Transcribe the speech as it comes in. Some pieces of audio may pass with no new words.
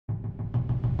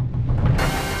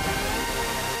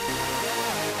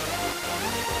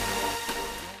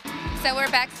So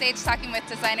we're backstage talking with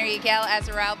designer Yigal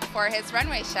Azrouël before his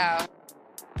runway show.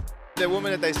 The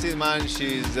woman that I see, man,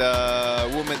 she's a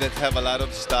woman that have a lot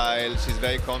of style. She's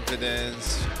very confident.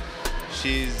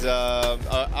 She's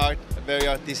very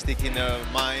artistic in her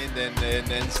mind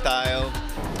and style.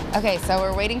 Okay, so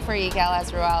we're waiting for Yigal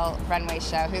Azrouël runway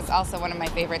show, who's also one of my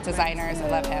favorite designers. I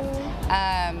love him.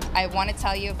 I want to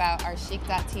tell you about our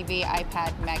CHIC.TV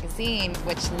iPad magazine,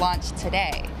 which launched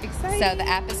today. Exciting. So the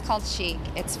app is called CHIC.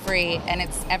 It's free, and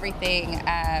it's everything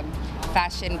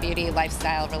fashion, beauty,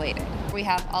 lifestyle related. We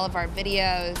have all of our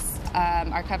videos,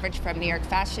 our coverage from New York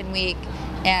Fashion Week,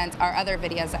 and our other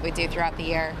videos that we do throughout the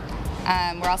year.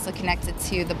 We're also connected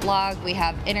to the blog. We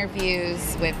have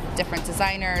interviews with different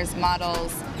designers,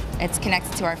 models. It's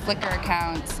connected to our Flickr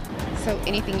account. So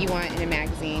anything you want in a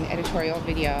magazine, editorial,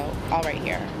 video, all right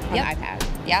here on the iPad.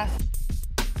 Yeah.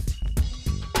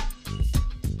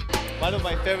 One of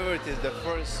my favorites is the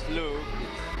first look.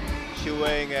 She's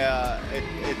wearing a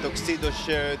tuxedo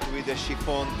shirt with a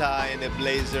chiffon tie and a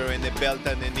blazer and a belt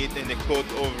underneath and a coat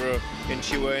over, and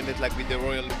she's wearing it like with the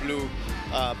royal blue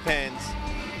pants.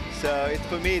 So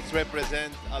for me, it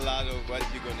represents a lot of what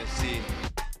you're going to see.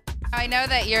 I know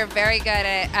that you're very good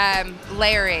at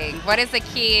layering. What is the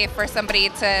key for somebody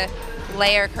to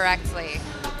layer correctly?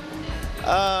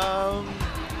 I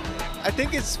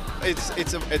think it's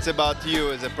about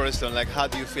you as a person. Like, how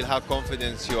do you feel? How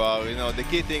confident you are? You know, the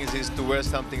key thing is to wear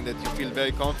something that you feel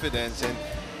very confident in.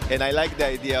 And I like the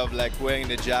idea of like wearing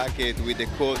the jacket with the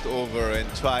coat over and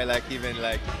try like even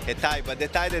like a tie. But the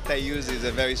tie that I use is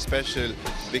a very special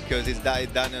because it's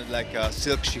done in like a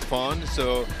silk chiffon.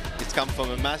 So it's come from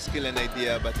a masculine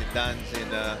idea, but it's done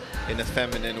in a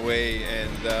feminine way.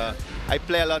 And I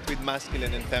play a lot with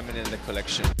masculine and feminine in the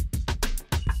collection.